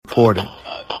important.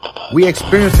 We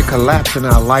experience a collapse in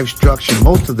our life structure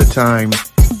most of the time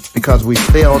because we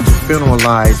fail to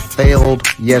funeralize failed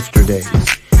yesterdays.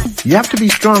 You have to be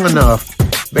strong enough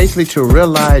basically to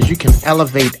realize you can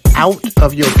elevate out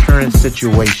of your current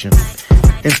situation.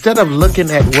 Instead of looking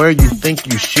at where you think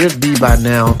you should be by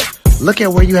now, look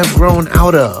at where you have grown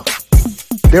out of.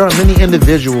 There are many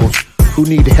individuals who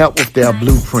need help with their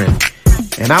blueprint,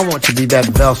 and I want to be that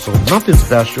vessel, nothing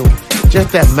special,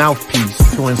 just that mouthpiece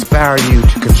to inspire you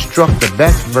to construct the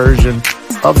best version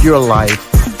of your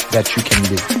life that you can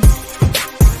be.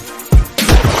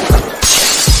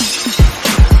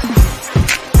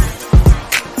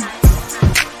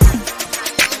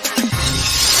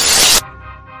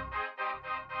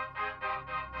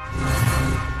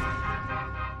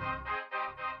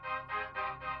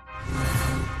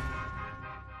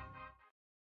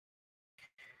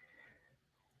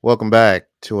 Welcome back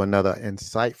to another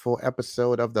insightful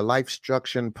episode of the Life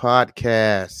Structure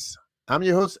Podcast. I'm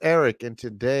your host, Eric, and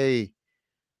today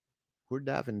we're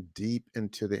diving deep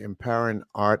into the empowering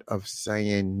art of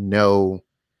saying no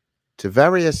to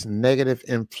various negative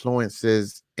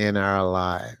influences in our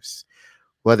lives,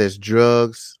 whether it's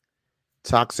drugs,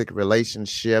 toxic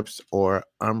relationships, or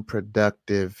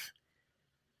unproductive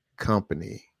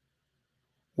company.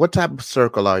 What type of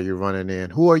circle are you running in?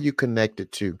 Who are you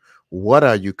connected to? What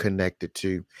are you connected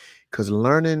to? Because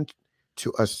learning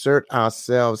to assert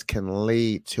ourselves can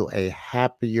lead to a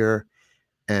happier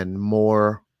and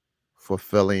more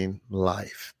fulfilling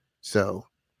life. So,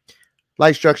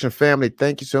 Life Structure family,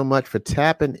 thank you so much for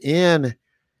tapping in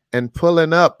and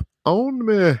pulling up on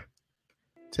me.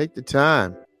 Take the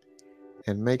time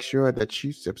and make sure that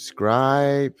you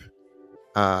subscribe.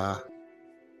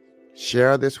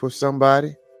 Share this with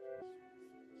somebody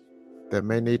that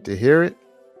may need to hear it.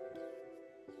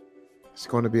 It's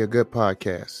going to be a good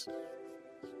podcast.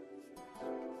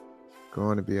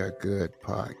 Going to be a good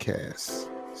podcast.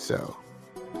 So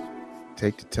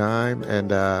take the time and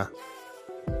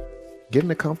get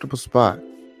in a comfortable spot.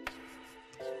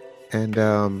 And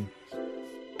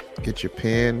get your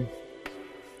pen,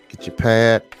 get your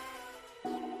pad.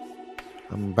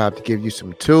 I'm about to give you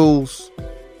some tools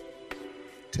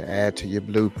to add to your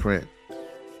blueprint.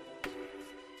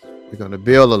 We're going to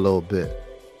build a little bit.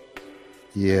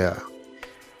 Yeah.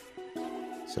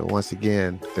 So once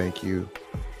again, thank you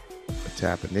for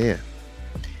tapping in.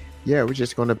 Yeah, we're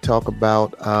just going to talk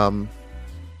about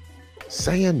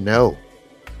saying no.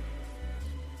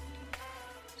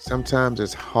 Sometimes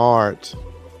it's hard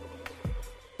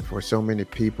for so many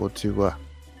people to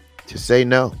say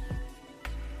no.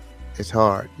 It's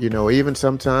hard. You know, even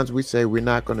sometimes we say we're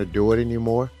not going to do it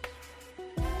anymore.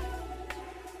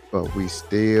 But we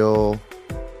still,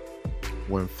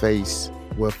 when faced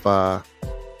with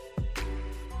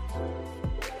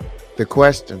the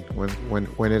question,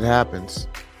 when it happens,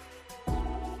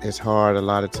 it's hard a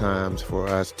lot of times for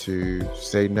us to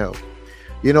say no.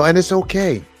 You know, and it's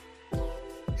okay.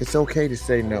 It's okay to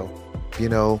say no. You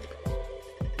know,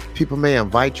 people may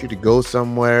invite you to go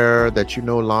somewhere that you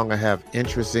no longer have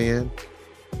interest in,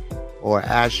 or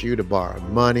ask you to borrow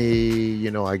money.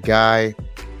 You know, a guy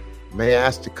may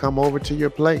ask to come over to your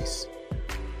place,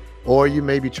 or you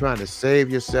may be trying to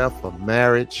save yourself for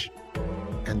marriage,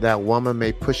 and that woman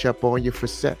may push up on you for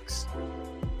sex.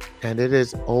 And it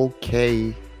is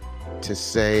okay to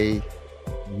say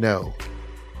no.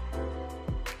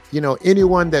 You know,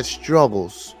 anyone that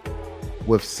struggles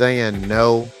with saying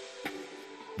no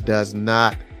does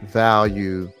not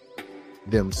value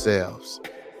themselves.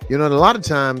 You know, and a lot of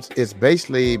times it's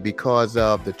basically because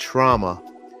of the trauma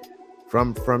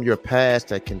from your past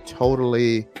that can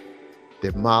totally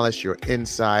demolish your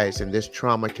insides, and this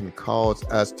trauma can cause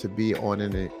us to be on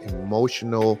an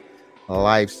emotional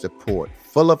life support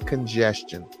full of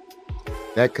congestion.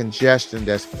 That congestion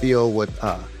that's filled with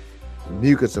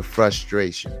mucus of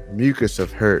frustration, mucus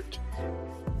of hurt,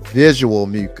 visual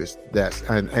mucus.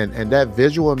 And that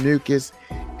visual mucus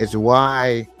is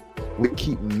why we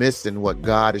keep missing what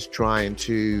God is trying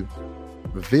to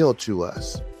reveal to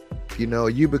us. You know,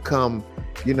 you become,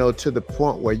 you know, to the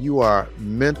point where you are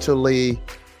mentally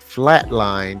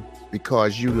flatlined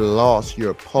because you lost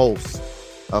your pulse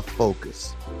of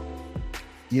focus.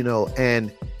 You know, and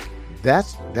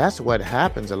that's what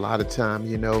happens a lot of time.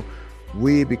 You know,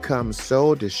 we become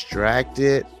so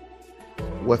distracted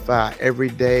with our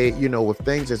everyday, you know, with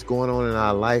things that's going on in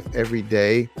our life every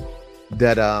day,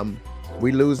 that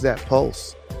we lose that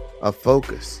pulse of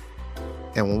focus.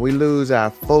 And when we lose our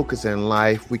focus in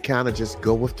life, we kind of just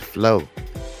go with the flow.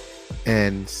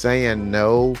 And saying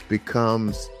no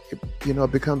becomes, you know,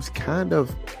 it becomes kind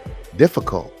of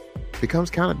difficult.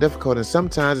 And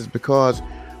sometimes it's because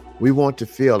We want to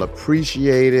feel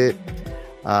appreciated.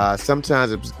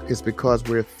 Sometimes it's because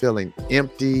we're feeling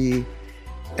empty.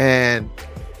 And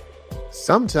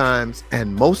sometimes,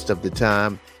 and most of the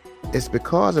time, it's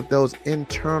because of those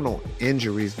internal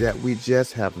injuries that we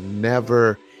just have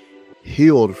never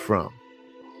healed from.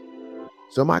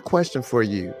 So my question for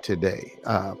you today,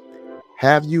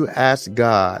 have you asked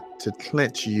God to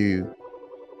cleanse you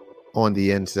on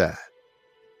the inside?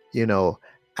 You know,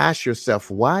 ask yourself,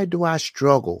 why do I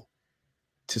struggle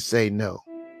to say no?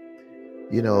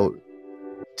 You know,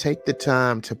 take the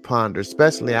time to ponder,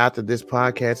 especially after this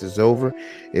podcast is over.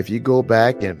 If you go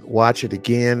back and watch it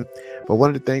again, but one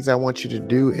of the things I want you to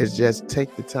do is just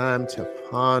take the time to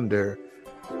ponder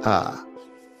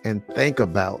and think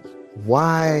about,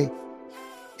 why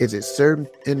is it certain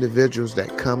individuals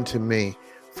that come to me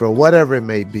for whatever it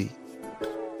may be,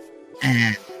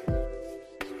 and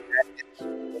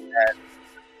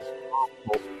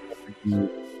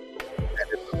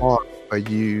it's hard for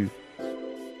you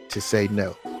to say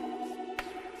no?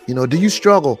 You know, do you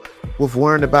struggle with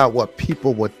worrying about what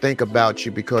people would think about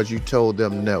you because you told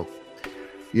them no?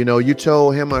 You know, you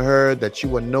told him or her that you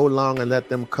would no longer let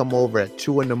them come over at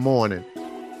 2 a.m.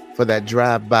 for that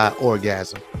drive-by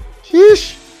orgasm.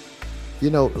 Sheesh. You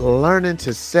know, learning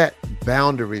to set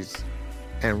boundaries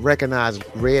and recognize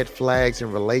red flags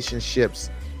in relationships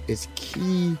is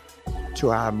key to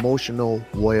our emotional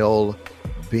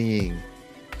well-being.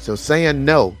 So saying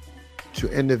no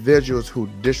to individuals who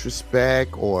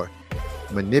disrespect or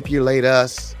manipulate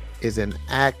us is an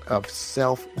act of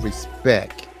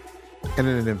self-respect and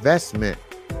an investment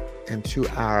into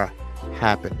our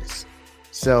happiness.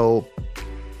 So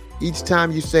each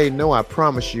time you say no, I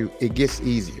promise you, it gets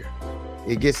easier.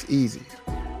 It gets easier,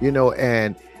 you know,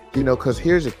 and, you know, because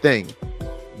here's the thing.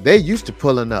 They used to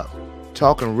pulling up,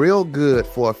 talking real good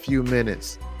for a few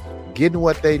minutes, getting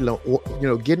what they,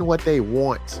 getting what they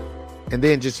want, and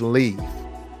then just leave.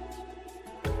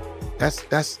 That's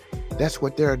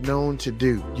what they're known to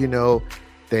do. You know,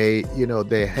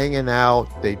 they're hanging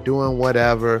out, they doing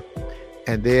whatever,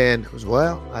 and then,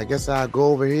 well, I guess I'll go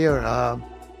over here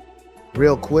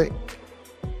real quick.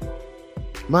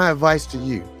 My advice to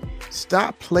you,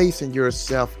 stop placing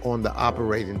yourself on the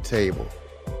operating table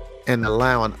and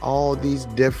allowing all these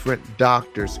different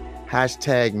doctors,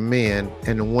 #men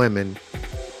and women,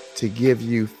 to give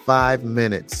you 5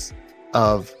 minutes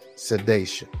of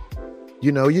sedation.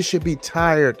 You know, you should be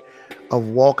tired of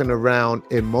walking around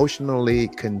emotionally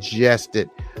congested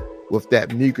with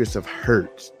that mucus of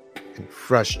hurt and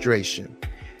frustration,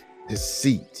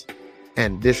 deceit,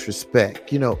 and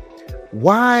disrespect. You know,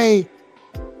 why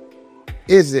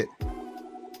is it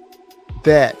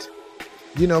that,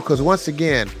 you know, because once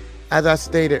again, as I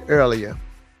stated earlier,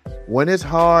 when it's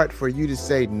hard for you to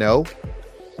say no,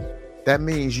 that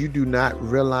means you do not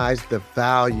realize the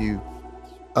value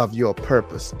of your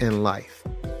purpose in life.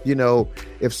 You know,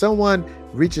 if someone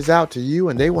reaches out to you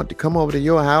and they want to come over to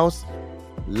your house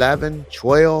 11,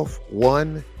 12,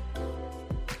 1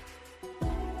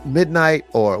 midnight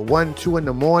or 1, 2 in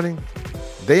the morning,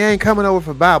 they ain't coming over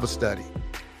for Bible study.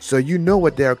 So you know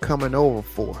what they're coming over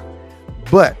for.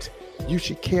 But you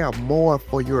should care more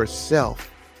for yourself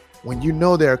when you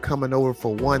know they're coming over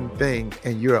for one thing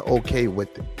and you're okay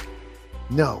with it.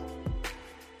 No,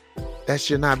 that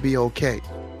should not be okay.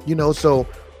 You know, so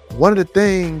one of the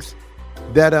things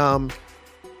that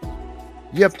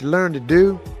you have to learn to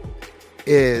do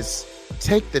is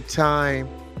take the time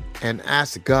and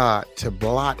ask God to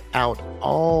blot out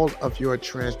all of your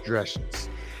transgressions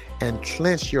and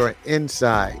cleanse your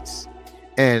insides.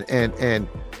 And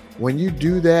when you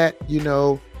do that, you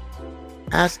know,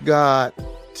 ask God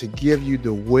to give you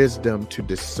the wisdom to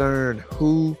discern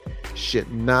who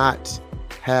should not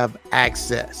have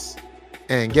access.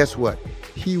 And guess what?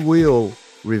 He will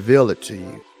reveal it to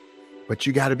you. But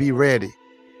you got to be ready.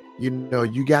 You know,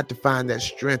 you got to find that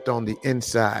strength on the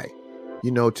inside,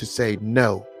 you know, to say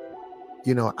no.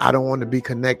 You know, I don't want to be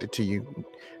connected to you.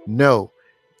 No,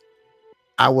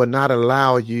 I will not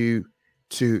allow you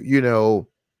to, you know,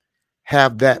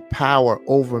 have that power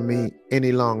over me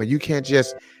any longer. You can't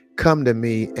just come to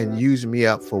me and use me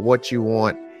up for what you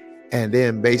want, and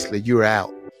then basically you're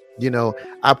out. You know,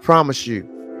 I promise you,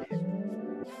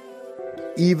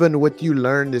 even with you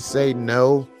learn to say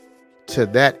no to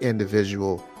that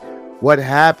individual, what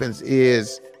happens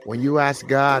is when you ask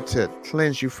God to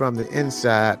cleanse you from the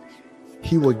inside,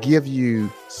 he will give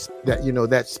you that, you know,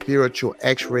 that spiritual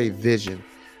x-ray vision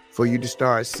for you to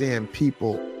start seeing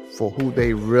people for who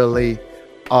they really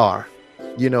are.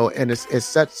 You know, and it's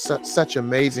such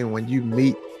amazing when you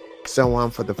meet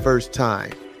someone for the first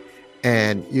time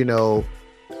and, you know,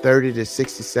 30 to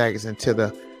 60 seconds into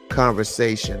the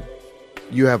conversation,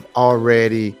 you have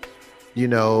already, you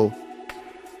know,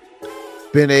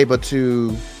 been able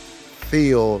to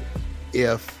feel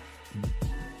if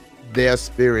their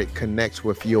spirit connects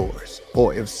with yours,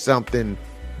 or if something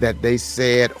that they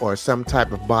said or some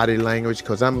type of body language,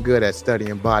 because I'm good at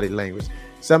studying body language.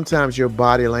 Sometimes your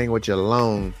body language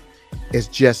alone is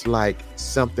just like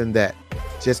something that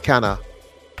just kind of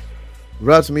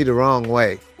rubs me the wrong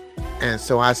way. And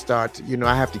so I start to,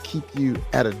 I have to keep you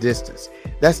at a distance.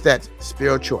 That's that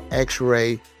spiritual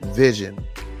x-ray vision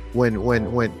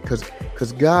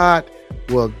because God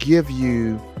will give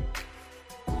you,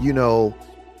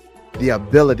 the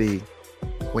ability,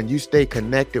 when you stay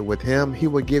connected with him, he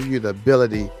will give you the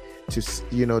ability to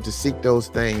seek those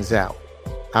things out.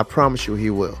 I promise you he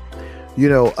will.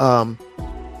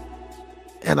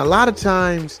 And a lot of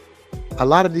times, a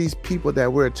lot of these people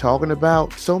that we're talking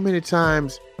about, so many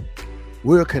times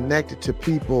we're connected to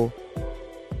people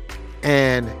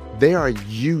and they are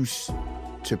used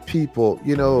to people,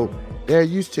 they're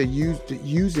used to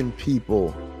using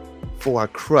people for a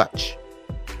crutch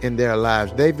in their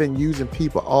lives. They've been using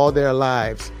people all their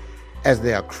lives as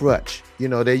their crutch.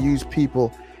 They use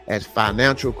people as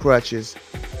financial crutches.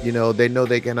 They know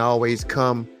they can always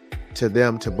come to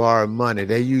them to borrow money.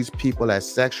 They use people as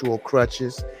sexual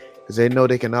crutches because they know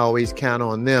they can always count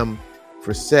on them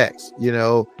for sex.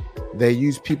 They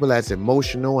use people as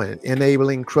emotional and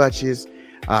enabling crutches.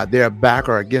 They're back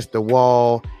or against the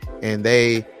wall, and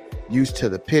they used to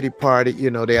the pity party.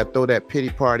 They'll throw that pity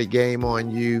party game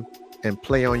on you and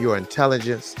play on your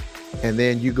intelligence, and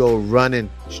then you go running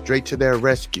straight to their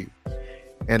rescue.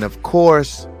 And of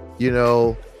course,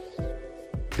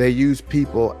 they use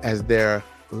people as their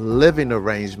living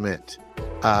arrangement,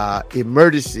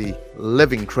 emergency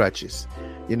living crutches.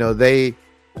 They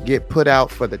get put out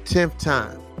for the 10th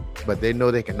time, but they know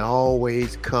they can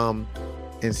always come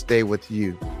and stay with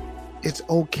you. It's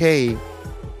okay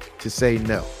to say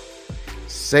no.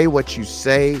 Say what you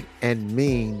say and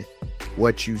mean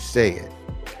what you said.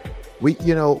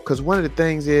 Because one of the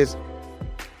things is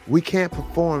we can't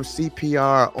perform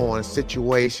CPR on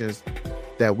situations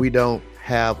that we don't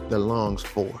have the lungs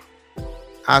for.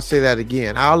 I'll say that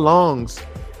again. Our lungs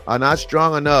are not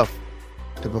strong enough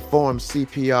to perform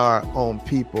CPR on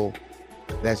people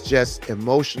that's just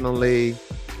emotionally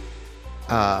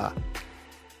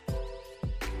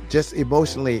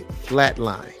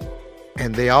flatline,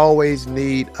 and they always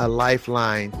need a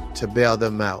lifeline to bail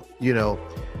them out.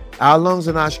 Our lungs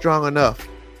are not strong enough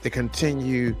to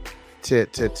continue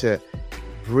to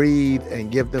breathe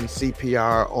and give them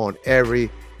CPR on every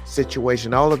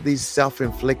situation, all of these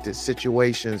self-inflicted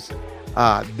situations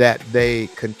that they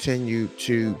continue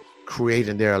to create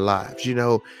in their lives.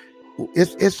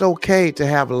 It's okay to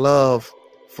have love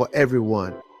for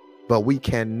everyone, but we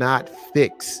cannot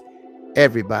fix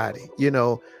everybody.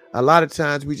 A lot of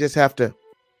times we just have to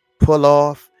pull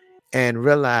off and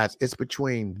realize it's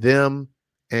between them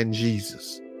and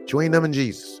Jesus.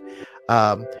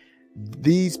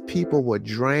 These people will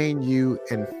drain you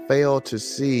and fail to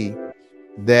see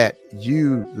that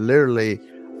you literally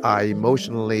are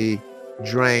emotionally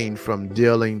drained from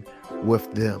dealing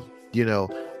with them.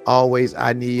 Always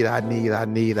I need. And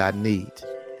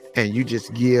you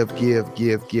just give.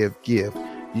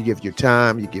 You give your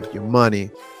time, you give your money,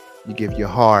 you give your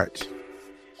heart,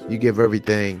 you give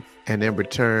everything. And in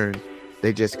return,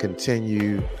 they just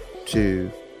continue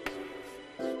to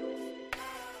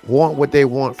want what they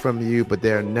want from you, but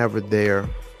they're never there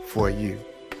for you.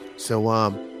 So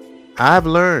I've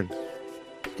learned,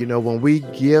 when we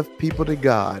give people to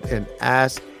God and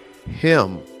ask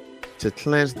him to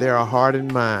cleanse their heart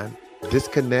and mind,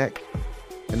 disconnect,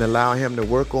 and allow him to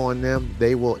work on them,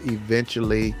 they will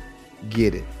eventually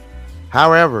get it.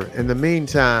 However, in the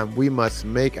meantime, we must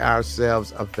make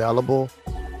ourselves available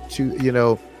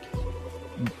to,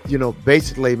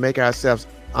 basically make ourselves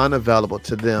unavailable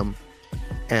to them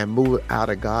and move out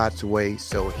of God's way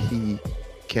so he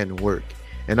can work.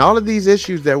 And all of these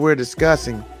issues that we're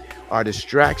discussing are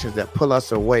distractions that pull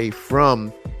us away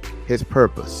from his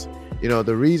purpose.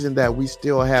 The reason that we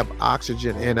still have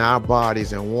oxygen in our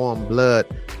bodies and warm blood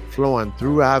flowing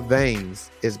through our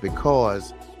veins is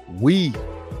because we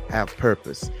have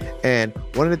purpose. And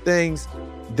one of the things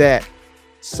that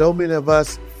so many of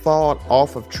us fall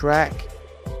off of track,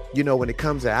 when it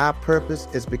comes to our purpose,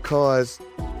 is because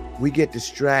we get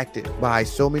distracted by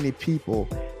so many people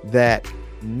that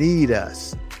need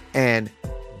us, and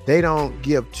they don't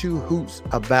give two hoots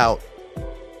about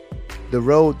the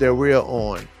road that we're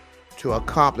on to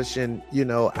accomplishing,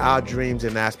 our dreams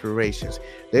and aspirations.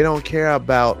 They don't care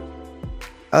about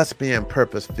us being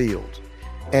purpose filled.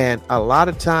 And a lot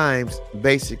of times,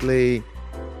 basically,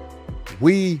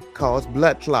 we cause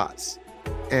blood clots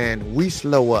and we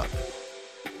slow up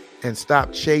and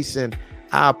stop chasing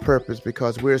our purpose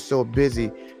because we're so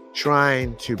busy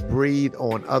trying to breathe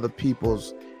on other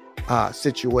people's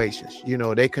situations.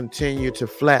 They continue to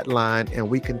flatline and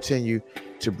we continue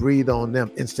to breathe on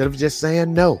them instead of just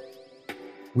saying no.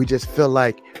 We just feel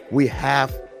like we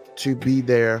have to be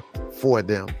there for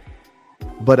them.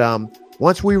 But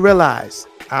once we realize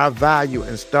our value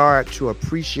and start to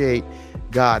appreciate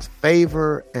God's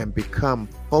favor and become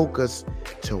focused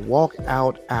to walk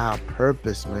out our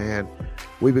purpose, man,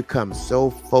 we become so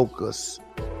focused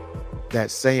that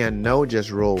saying no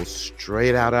just rolls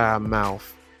straight out of our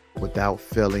mouth without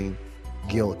feeling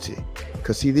guilty.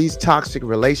 Because see, these toxic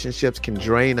relationships can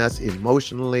drain us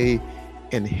emotionally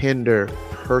and hinder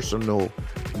personal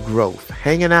growth.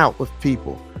 Hanging out with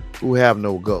people who have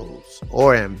no goals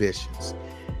or ambitions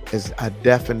is a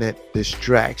definite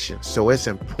distraction. So it's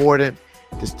important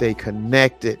to stay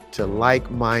connected to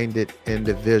like-minded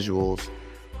individuals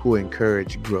who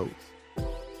encourage growth.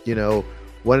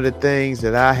 One of the things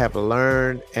that I have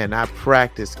learned and I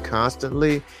practice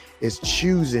constantly is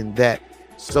choosing that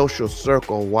social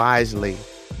circle wisely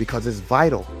because it's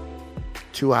vital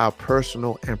to our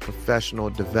personal and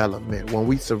professional development. When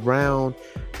we surround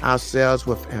ourselves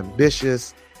with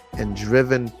ambitious and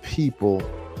driven people,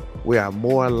 we are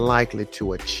more likely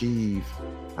to achieve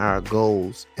our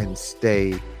goals and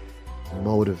stay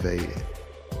motivated.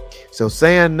 So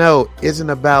saying no isn't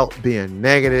about being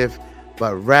negative,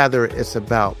 but rather it's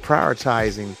about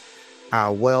prioritizing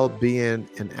our well-being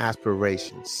and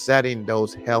aspirations. Setting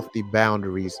those healthy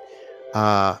boundaries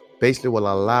basically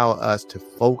will allow us to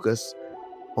focus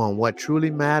on what truly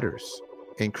matters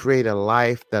and create a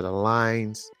life that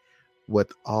aligns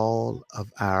with all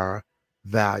of our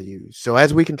values. So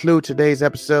as we conclude today's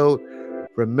episode,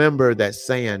 remember that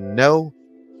saying no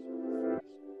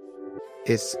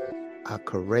is a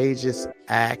courageous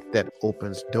act that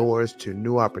opens doors to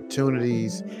new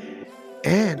opportunities.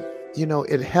 And,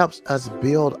 it helps us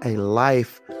build a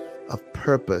life of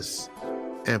purpose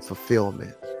and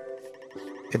fulfillment.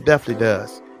 It definitely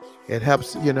does. It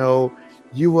helps,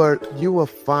 you will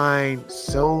find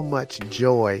so much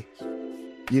joy,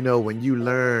 when you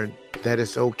learn that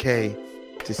it's okay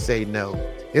to say no.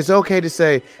 It's okay to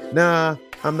say, nah,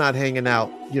 I'm not hanging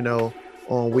out,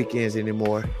 on weekends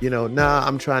anymore. Nah,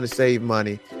 I'm trying to save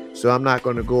money, so I'm not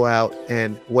going to go out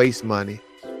and waste money.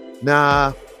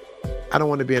 Nah, I don't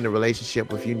want to be in a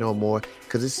relationship with you no more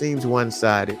because it seems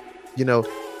one-sided.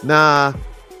 Nah,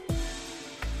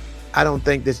 I don't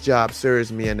think this job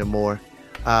serves me anymore.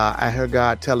 I heard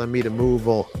God telling me to move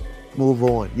on.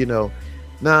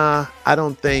 Nah, I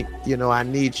don't think, I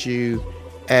need you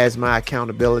as my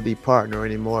accountability partner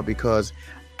anymore because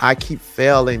I keep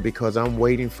failing because I'm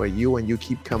waiting for you and you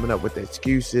keep coming up with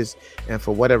excuses. And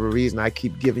for whatever reason, I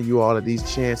keep giving you all of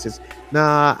these chances.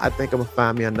 Nah, I think I'm going to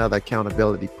find me another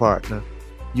accountability partner.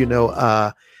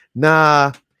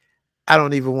 Nah, I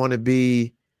don't even want to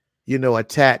be,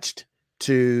 attached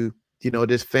to,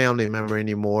 this family member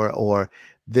anymore or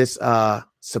this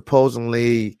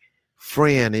supposedly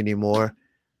friend anymore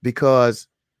because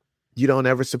you don't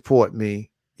ever support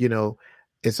me.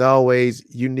 It's always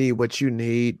you need what you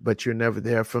need, but you're never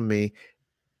there for me.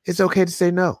 It's okay to say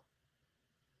no.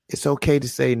 It's okay to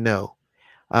say no.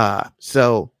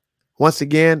 So once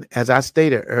again, as I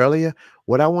stated earlier,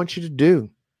 what I want you to do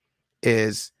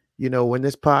is, when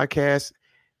this podcast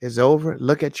is over,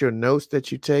 look at your notes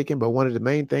that you're taking. But one of the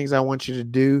main things I want you to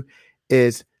do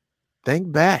is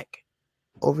think back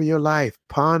over your life,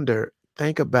 ponder,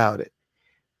 think about it.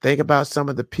 Think about some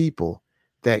of the people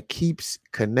that keeps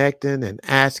connecting and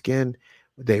asking,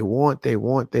 they want,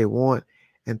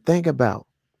 and think about,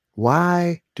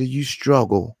 why do you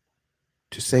struggle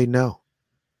to say no?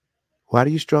 Why do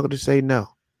you struggle to say no?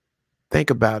 Think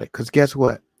about it, because guess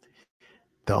what?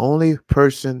 The only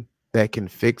person that can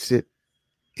fix it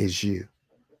is you.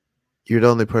 You're the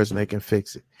only person that can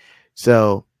fix it.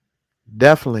 So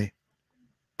definitely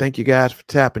thank you guys for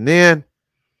tapping in.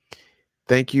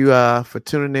 Thank you for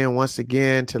tuning in once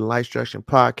again to the Life Structure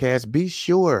Podcast. Be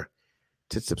sure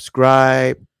to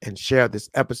subscribe and share this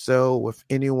episode with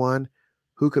anyone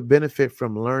who could benefit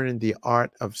from learning the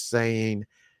art of saying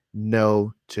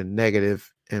no to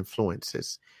negative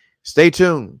influences. Stay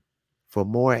tuned for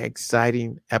more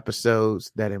exciting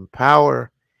episodes that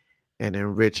empower and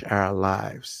enrich our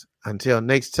lives. Until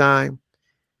next time,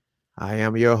 I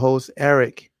am your host,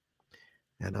 Eric,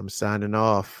 and I'm signing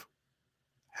off.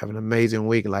 Have an amazing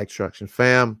week, Life Structure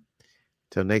fam.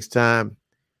 Till next time,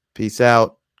 peace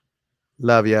out.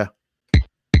 Love ya.